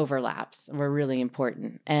of overlaps were really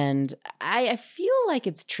important. And I feel like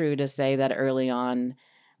it's true to say that early on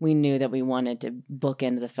we knew that we wanted to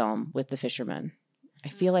bookend the film with the fishermen. I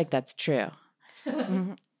feel like that's true.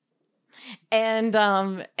 And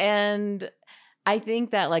I think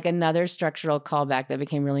that like another structural callback that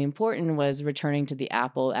became really important was returning to the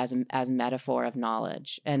apple as metaphor of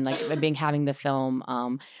knowledge, and like having the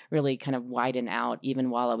film really kind of widen out even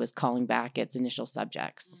while it was calling back its initial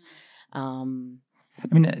subjects. I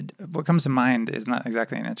mean, what comes to mind is not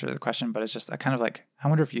exactly an answer to the question, but it's just a kind of like, I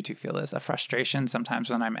wonder if you two feel this, a frustration sometimes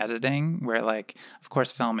when I'm editing, where like, of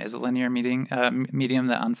course, film is a linear medium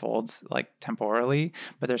that unfolds like temporally,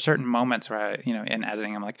 but there's certain moments where I, in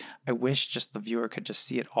editing, I'm like, I wish just the viewer could just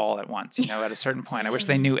see it all at once, at a certain point. I wish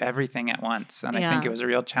they knew everything at once. And I think it was a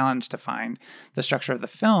real challenge to find the structure of the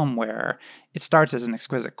film where it starts as an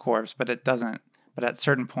exquisite corpse, but it doesn't, but at a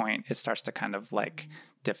certain point, it starts to kind of like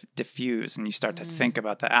diffuse, and you start to think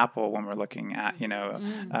about the apple when we're looking at,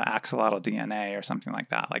 axolotl DNA or something like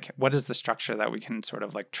that. Like, what is the structure that we can sort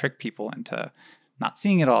of like trick people into not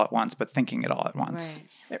seeing it all at once, but thinking it all at once?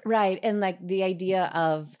 Right. And like the idea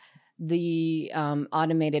of the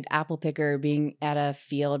automated apple picker being at a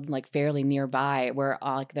field like fairly nearby where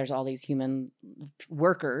like there's all these human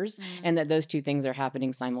workers, and that those two things are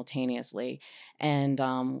happening simultaneously. And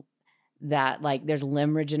that like there's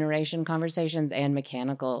limb regeneration conversations and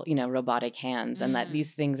mechanical, robotic hands, and that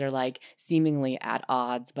these things are like seemingly at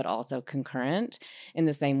odds, but also concurrent in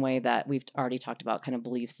the same way that we've already talked about kind of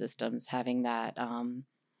belief systems having that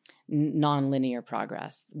non-linear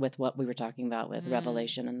progress with what we were talking about with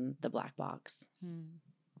Revelation and the black box.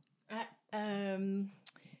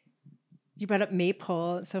 You brought up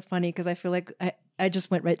Maypole. It's so funny because I feel like I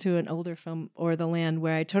just went right to an older film, Or the Land,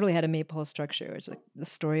 where I totally had a Maypole structure. It's like the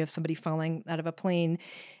story of somebody falling out of a plane.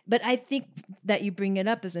 But I think that you bring it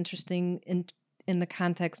up is interesting in the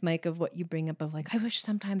context, Mike, of what you bring up of like, I wish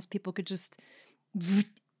sometimes people could just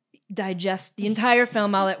digest the entire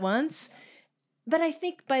film all at once. But I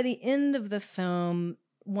think by the end of the film,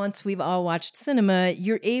 once we've all watched cinema,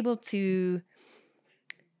 you're able to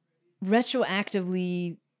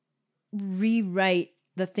retroactively rewrite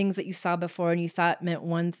the things that you saw before and you thought meant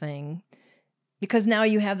one thing, because now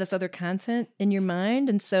you have this other content in your mind.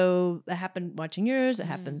 And so it happened watching yours. It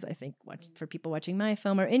happens, I think, for people watching my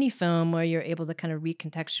film or any film, where you're able to kind of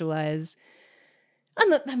recontextualize.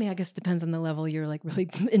 I guess it depends on the level you're like really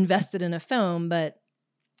invested in a film, but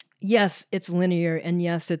yes, it's linear, and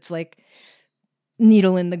yes, it's like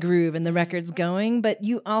needle in the groove and the record's going, but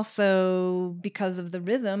you also, because of the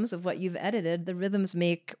rhythms of what you've edited, the rhythms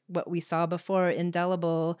make what we saw before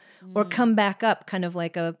indelible or come back up kind of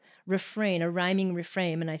like a refrain, a rhyming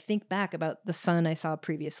refrain. And I think back about the sun I saw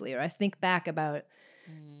previously, or I think back about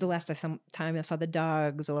the last time I saw the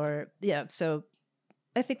dogs, or so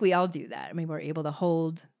I think we all do that. I mean, we're able to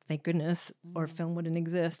hold, thank goodness, or film wouldn't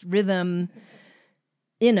exist, rhythm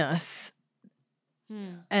in us.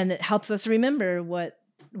 And it helps us remember what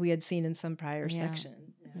we had seen in some prior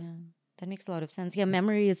section. Yeah, that makes a lot of sense. Yeah,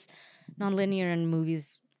 memory is nonlinear, and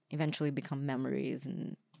movies eventually become memories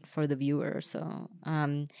and for the viewer. So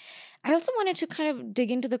I also wanted to kind of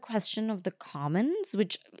dig into the question of the commons,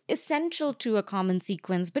 which is essential to a common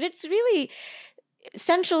sequence, but it's really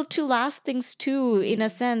essential to last things too, in a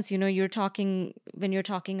sense. When you're talking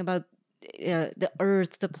about the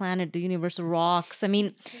earth, the planet, the universe, rocks. I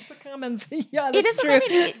mean, it's the commons. Yeah, it is. True.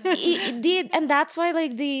 I mean, and that's why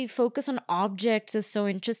like the focus on objects is so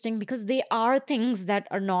interesting, because they are things that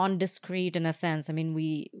are non-discrete in a sense. I mean,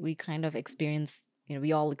 we kind of experience,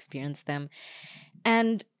 we all experience them.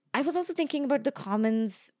 And I was also thinking about the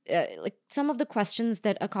commons, like some of the questions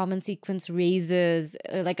that a common sequence raises,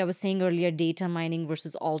 like I was saying earlier, data mining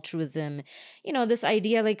versus altruism. This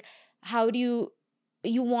idea, like, how do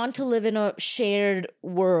you want to live in a shared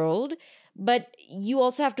world, but you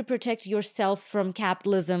also have to protect yourself from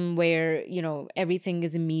capitalism, where, everything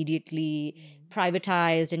is immediately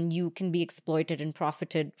privatized and you can be exploited and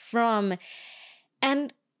profited from.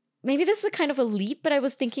 And maybe this is a kind of a leap, but I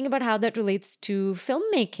was thinking about how that relates to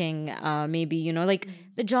filmmaking. Maybe, like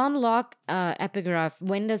the John Locke epigraph,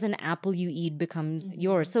 when does an apple you eat become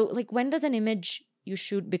yours? So like, when does an image you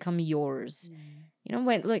shoot become yours?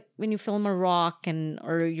 When you film a rock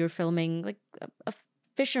or you're filming like a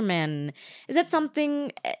fisherman, is that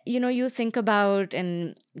something, you think about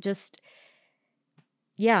and just,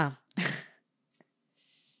 yeah. I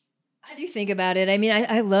do think about it. I mean,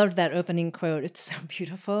 I loved that opening quote. It's so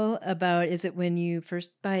beautiful about, is it when you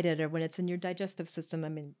first bite it or when it's in your digestive system? I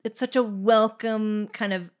mean, it's such a welcome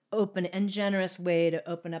kind of open and generous way to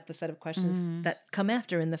open up the set of questions that come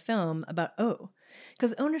after in the film about,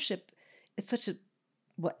 because ownership, it's such an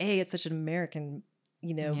American,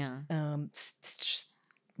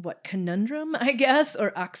 conundrum, I guess,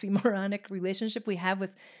 or oxymoronic relationship we have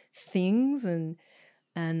with things,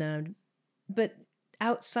 but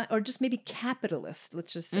outside, or just maybe capitalist,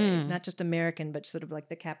 let's just say, not just American, but sort of like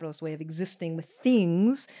the capitalist way of existing with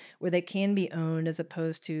things where they can be owned as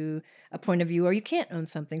opposed to a point of view where you can't own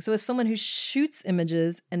something. So as someone who shoots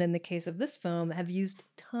images, and in the case of this film, have used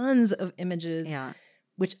tons of images,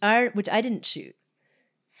 which I didn't shoot.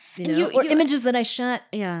 Or images that I shot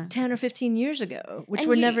 10 or 15 years ago, which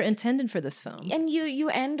were never intended for this film. And you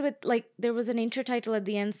end with, like, there was an intro title at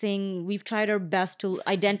the end saying, we've tried our best to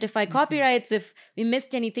identify copyrights. If we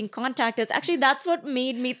missed anything, contact us. Actually, that's what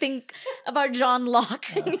made me think about John Locke,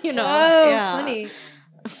 Funny.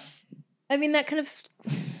 I mean, that kind of...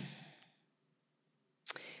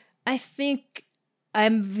 I think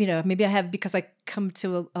I'm, maybe I have, because I come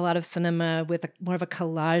to a lot of cinema with more of a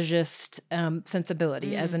collagist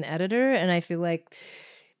sensibility as an editor. And I feel like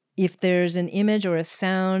if there's an image or a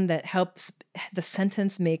sound that helps the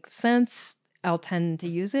sentence make sense, I'll tend to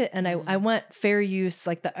use it. And I want fair use.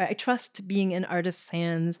 Like I trust being in artists'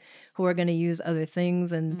 hands who are going to use other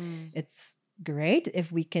things. And it's great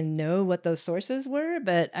if we can know what those sources were.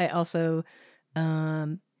 But I also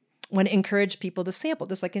want to encourage people to sample,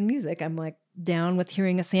 just like in music. I'm like down with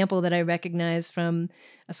hearing a sample that I recognize from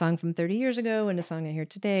a song from 30 years ago and a song I hear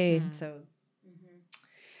today. So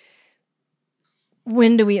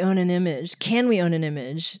when do we own an image? Can we own an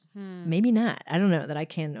image? Maybe not. I don't know that I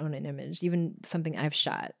can own an image, even something I've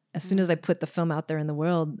shot. As soon as I put the film out there in the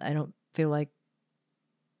world, I don't feel like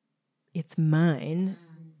it's mine.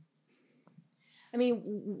 I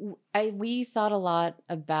mean, we thought a lot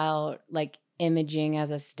about like imaging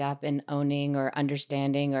as a step in owning or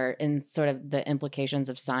understanding or in sort of the implications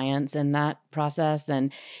of science in that process.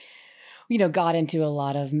 And, got into a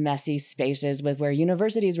lot of messy spaces with where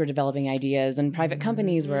universities were developing ideas and private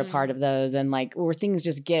companies were a part of those. And like, where things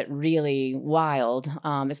just get really wild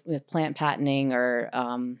with plant patenting or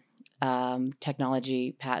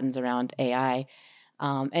technology patents around AI.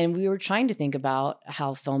 And we were trying to think about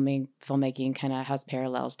how filmmaking kind of has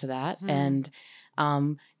parallels to that. And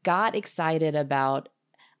got excited about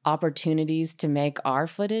opportunities to make our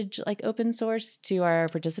footage like open source to our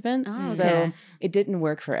participants. So it didn't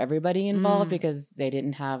work for everybody involved because they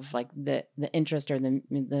didn't have like the interest or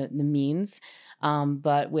the means.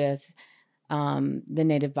 But with the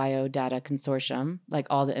Native Biodata Consortium, like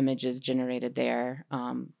all the images generated there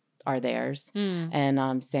are theirs.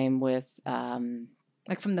 And same with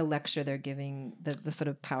like from the lecture they're giving, the sort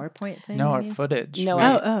of PowerPoint thing? No, our footage.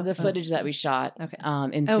 No, the footage that we shot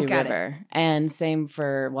in Sioux River. And same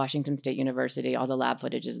for Washington State University. All the lab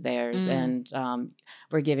footage is theirs. And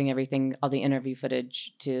we're giving all the interview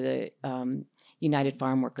footage to the United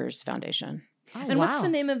Farm Workers Foundation. And what's the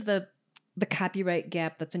name of the copyright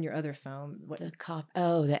gap that's in your other film?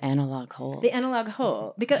 The analog hole. The analog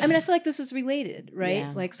hole. Because, I mean, I feel like this is related, right?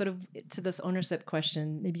 Yeah. Like sort of to this ownership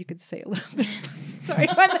question. Maybe you could say a little bit. Sorry,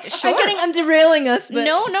 I'm derailing us. But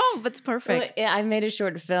no, but it's perfect. Well, I made a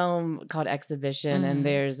short film called Exhibition, and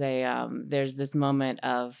there's this moment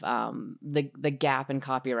of the gap in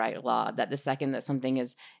copyright law that the second that something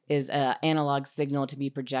is an analog signal to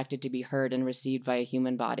be projected, to be heard and received by a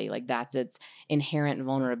human body, like that's its inherent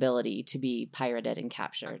vulnerability to be pirated and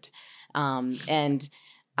captured. And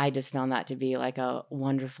I just found that to be like a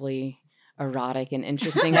wonderfully erotic and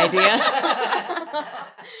interesting idea.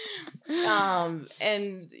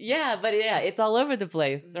 It's all over the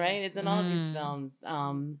place, right? It's in all of these films.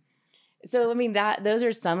 So I mean those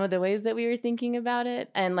are some of the ways that we were thinking about it.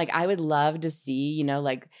 And like I would love to see,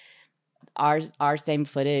 like our same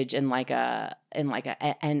footage in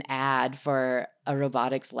an ad for a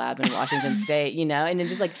robotics lab in Washington State, and then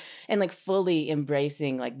just like fully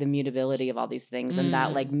embracing like the mutability of all these things and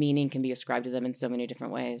that like meaning can be ascribed to them in so many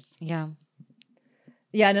different ways.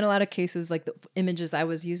 Yeah, and in a lot of cases, like the images I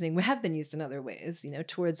was using have been used in other ways,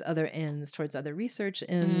 towards other ends, towards other research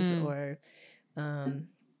ends, or,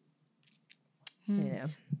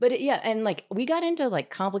 But and like we got into like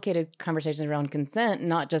complicated conversations around consent,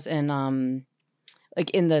 not just in like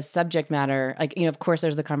in the subject matter. Like of course,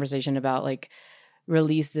 there's the conversation about like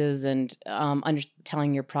releases and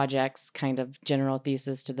telling your project's kind of general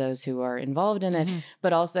thesis to those who are involved in it,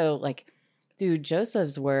 but also like through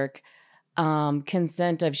Joseph's work.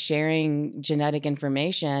 Consent of sharing genetic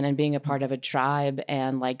information and being a part of a tribe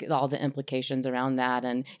and like all the implications around that.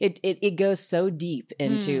 And it goes so deep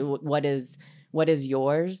into what is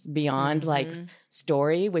yours beyond like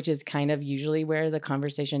story, which is kind of usually where the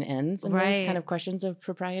conversation ends in those kind of questions of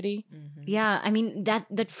propriety. Yeah. I mean,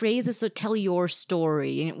 that phrase is so tell your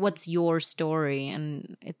story. What's your story?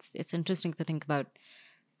 And it's interesting to think about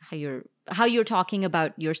how you're talking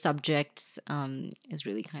about your subjects is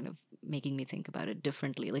really kind of making me think about it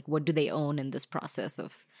differently. Like, what do they own in this process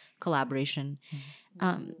of collaboration.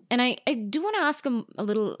 And I do want to ask a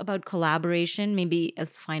little about collaboration, maybe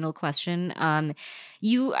as final question. I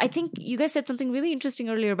think you guys said something really interesting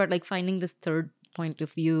earlier about like finding this third point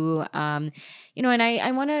of view. And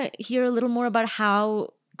I want to hear a little more about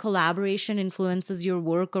how collaboration influences your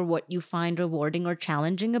work or what you find rewarding or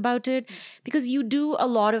challenging about it, because you do a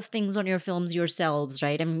lot of things on your films yourselves,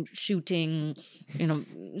 right? I'm shooting,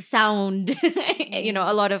 sound,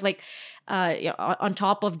 a lot of like on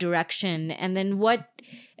top of direction. And then what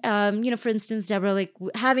for instance, Deborah, like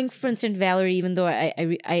having, for instance, Valerie, even though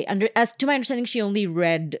as to my understanding, she only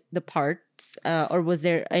read the parts, or was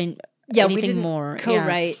there anything more?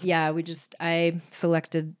 Co-write. Yeah, I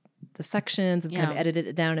selected the sections and kind of edited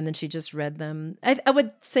it down, and then she just read them. I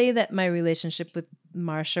would say that my relationship with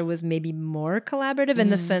Marsha was maybe more collaborative in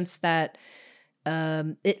the sense that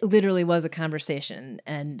it literally was a conversation,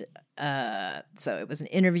 and so it was an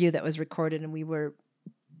interview that was recorded, and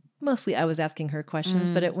I was asking her questions,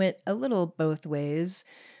 but it went a little both ways,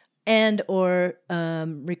 and or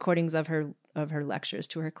recordings of her lectures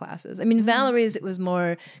to her classes. I mean, Valerie's, it was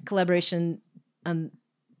more collaboration on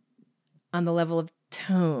the level of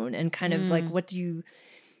tone and kind of like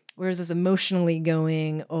where is this emotionally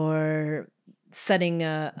going, or setting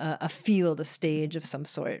a field, a stage of some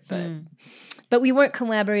sort. But we weren't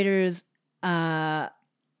collaborators at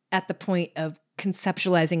the point of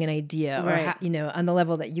conceptualizing an idea, or on the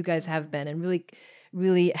level that you guys have been, and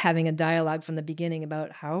really having a dialogue from the beginning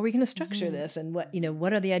about how are we going to structure this, and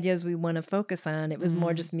what are the ideas we want to focus on. It was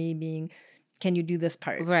more just me being, can you do this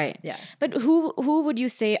part? Right. Yeah. But who would you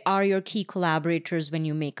say are your key collaborators when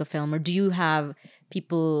you make a film? Or do you have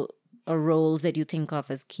people or roles that you think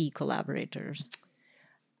of as key collaborators?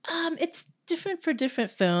 It's different for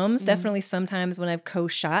different films. Definitely sometimes when I've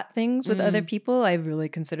co-shot things with other people, I really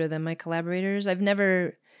consider them my collaborators. I've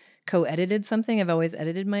never co-edited something. I've always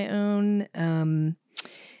edited my own.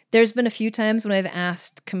 There's been a few times when I've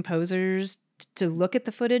asked composers to look at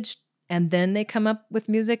the footage and then they come up with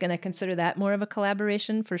music, and I consider that more of a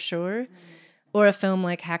collaboration for sure. Or a film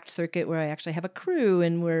like Hacked Circuit, where I actually have a crew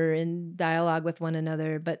and we're in dialogue with one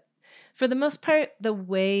another. But for the most part, the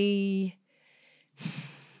way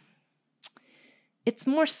it's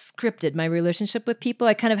more scripted, my relationship with people.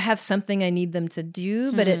 I kind of have something I need them to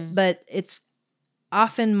do, but it's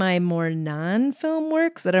often my more non-film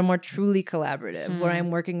works that are more truly collaborative, where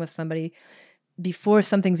I'm working with somebody before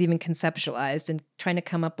something's even conceptualized and trying to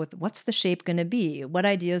come up with what's the shape going to be? What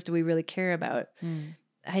ideas do we really care about?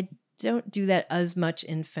 I don't do that as much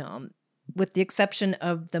in film, with the exception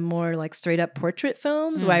of the more like straight up portrait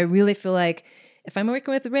films, where I really feel like if I'm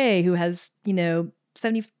working with Ray, who has,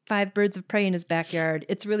 75 birds of prey in his backyard,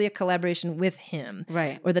 it's really a collaboration with him.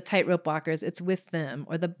 Right. Or the tightrope walkers, it's with them.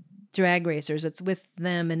 Or the drag racers, it's with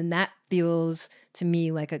them. And that feels to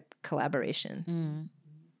me like a collaboration.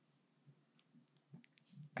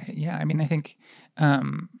 Yeah, I mean, I think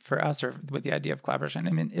for us, or with the idea of collaboration,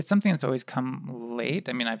 I mean, it's something that's always come late.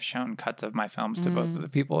 I mean, I've shown cuts of my films to both of the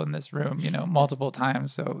people in this room, multiple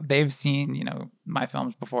times. So they've seen, my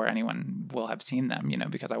films before anyone will have seen them,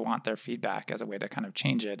 because I want their feedback as a way to kind of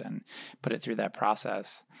change it and put it through that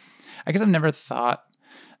process. I guess I've never thought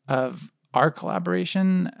of our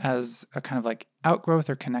collaboration as a kind of like outgrowth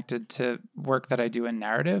or connected to work that I do in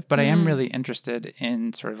narrative, but I am really interested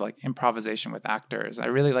in sort of like improvisation with actors. I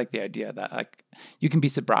really like the idea that like you can be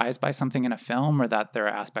surprised by something in a film, or that there are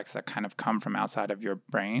aspects that kind of come from outside of your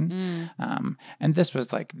brain. And this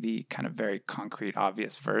was like the kind of very concrete,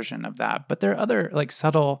 obvious version of that. But there are other like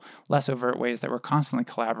subtle, less overt ways that we're constantly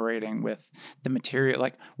collaborating with the material,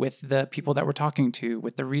 like with the people that we're talking to,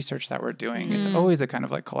 with the research that we're doing. It's always a kind of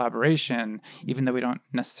like collaboration, even though we don't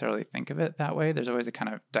necessarily think of it that way. There's always a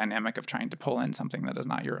kind of dynamic of trying to pull in something that is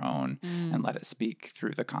not your own and let it speak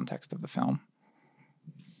through the context of the film.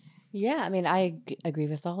 Yeah, I mean, I agree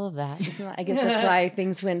with all of that. I guess that's why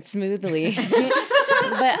things went smoothly.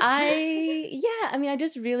 But I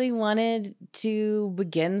just really wanted to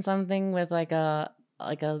begin something with like a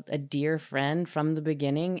dear friend from the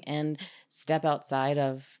beginning, and step outside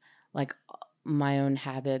of like my own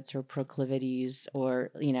habits or proclivities or,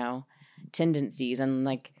 tendencies. And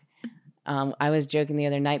like, I was joking the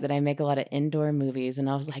other night that I make a lot of indoor movies, and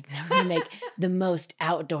I was like, I'm going to make the most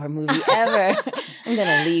outdoor movie ever. I'm going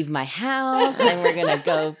to leave my house and we're going to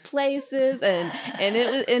go places. And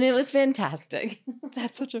it was fantastic.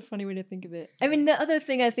 That's such a funny way to think of it. I mean, the other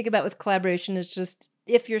thing I think about with collaboration is just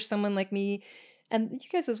if you're someone like me, and you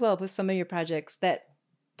guys as well with some of your projects that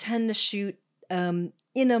tend to shoot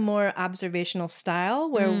in a more observational style,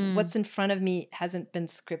 where what's in front of me hasn't been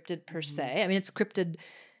scripted per se. I mean, it's scripted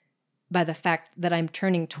by the fact that I'm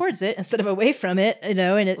turning towards it instead of away from it, and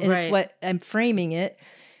it's what I'm framing it.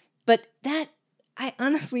 But that, I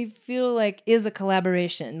honestly feel like, is a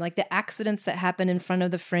collaboration. Like the accidents that happen in front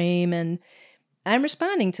of the frame, and I'm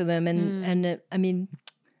responding to them. And I mean,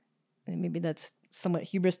 maybe that's somewhat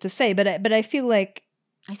hubris to say, but I feel like,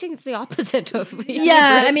 I think it's the opposite of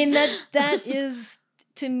yeah. I mean, that is,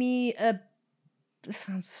 to me, this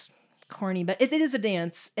sounds corny, but it is a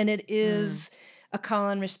dance, and it is a call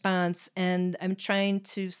and response. And I'm trying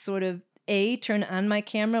to sort of turn on my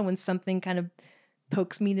camera when something kind of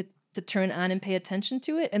pokes me to turn on and pay attention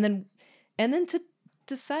to it, and then to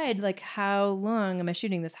decide, like, how long am I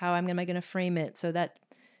shooting this? How am I going to frame it? So that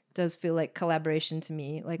does feel like collaboration to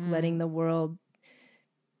me, like letting the world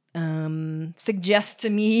suggest to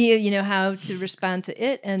me, how to respond to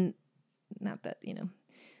it, and not that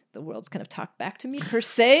the world's kind of talked back to me per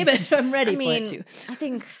se, but I'm ready for it too. I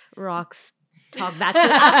think rocks talk back to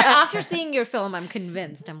after seeing your film. I'm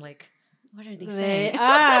convinced. I'm like, what are they saying?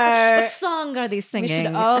 What song are they singing? We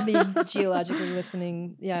should all be geologically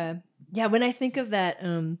listening. Yeah. When I think of that,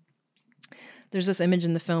 there's this image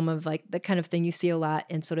in the film of like the kind of thing you see a lot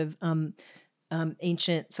in sort of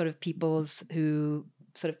ancient sort of peoples who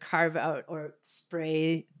sort of carve out or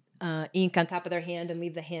spray ink on top of their hand and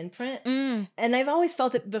leave the handprint. And I've always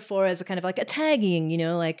felt it before as a kind of like a tagging,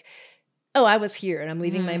 like, oh, I was here and I'm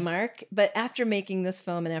leaving my mark. But after making this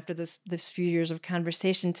film and after this few years of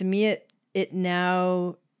conversation, to me, it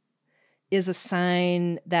now is a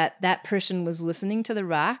sign that person was listening to the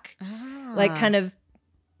rock, like kind of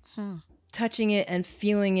touching it and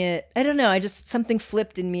feeling it. I don't know. Something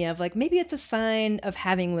flipped in me of like, maybe it's a sign of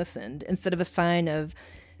having listened instead of a sign of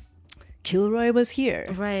Kilroy was here.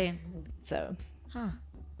 Right. So.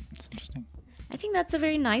 It's interesting. I think that's a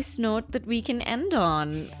very nice note that we can end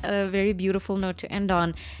on. A very beautiful note to end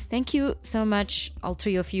on. Thank you so much, all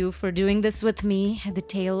three of you, for doing this with me at the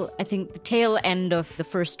tail end of the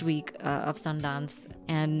first week of Sundance.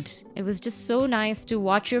 And it was just so nice to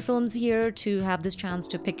watch your films here, to have this chance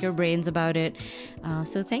to pick your brains about it.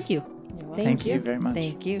 So thank you. Thank you very much.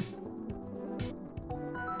 Thank you.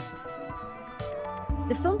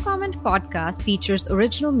 The Film Comment podcast features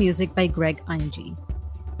original music by Greg Einge.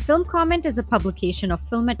 Film Comment is a publication of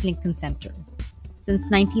Film at Lincoln Center. Since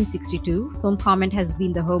 1962, Film Comment has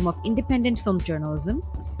been the home of independent film journalism,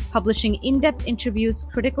 publishing in-depth interviews,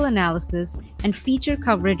 critical analysis, and feature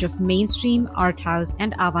coverage of mainstream, art house,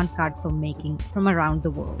 and avant-garde filmmaking from around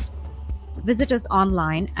the world. Visit us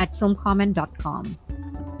online at filmcomment.com.